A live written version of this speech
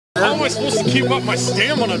How am I supposed to keep up my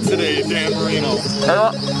stamina today, Dan Marino?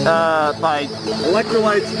 Like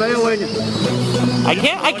electrolytes failing. I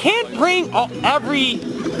can't bring every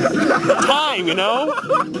time, you know?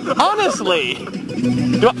 Honestly.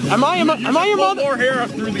 Am I your mother? More hair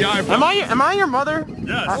through the eyebrow. Am I your mother?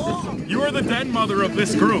 Yes. You are the den mother of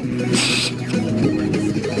this group.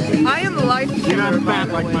 I am the life giver. You're not fat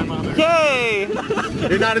like my mother. Yay!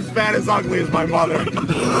 You're not as fat as ugly as my mother.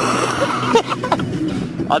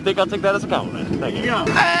 I think I'll take that as a compliment. Thank you.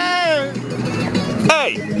 Hey!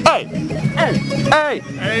 Hey! Hey! Hey! Hey!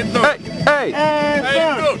 Hey, dude. Hey! Hey!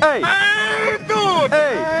 Hey, dude.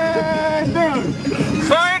 Hey! Hey, dude.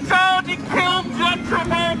 Scientology killed John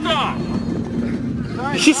Travolta.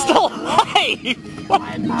 She's still alive!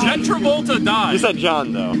 Jet Travolta died. You said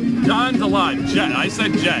John, though. John's alive. Jet. I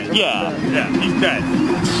said Jet. Yeah. Yeah, he's dead.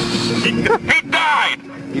 He died.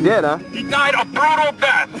 You did, huh? He died a brutal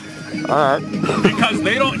death. Alright. Because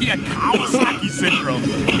he had Kawasaki syndrome.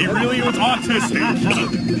 He really was autistic.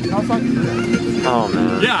 Oh,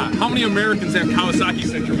 man. Yeah, how many Americans have Kawasaki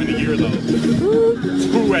syndrome in a year, though?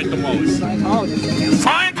 Who at the most?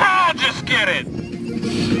 Scientologists get it!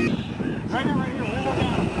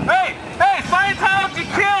 Hey! Hey! Scientology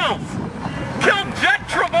killed Jet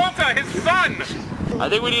Travolta, his son! I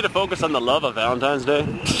think we need to focus on the love of Valentine's Day.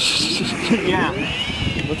 Yeah.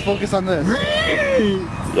 Let's focus on this.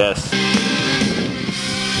 Yes.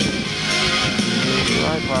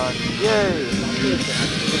 iPod. Yay!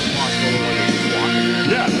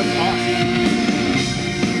 Yeah, that's awesome.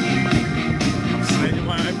 I'm saving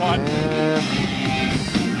my iPod.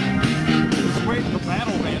 Just wait, the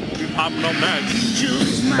battle van will be popping up next.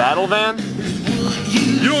 Battle van?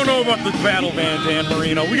 You don't know about the battle van, Dan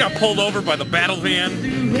Marino. We got pulled over by the battle van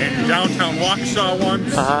in downtown Waukesha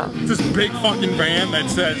once. This big fucking van that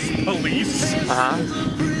says police.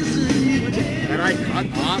 And I cut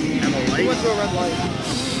off at a light. Went to a red light.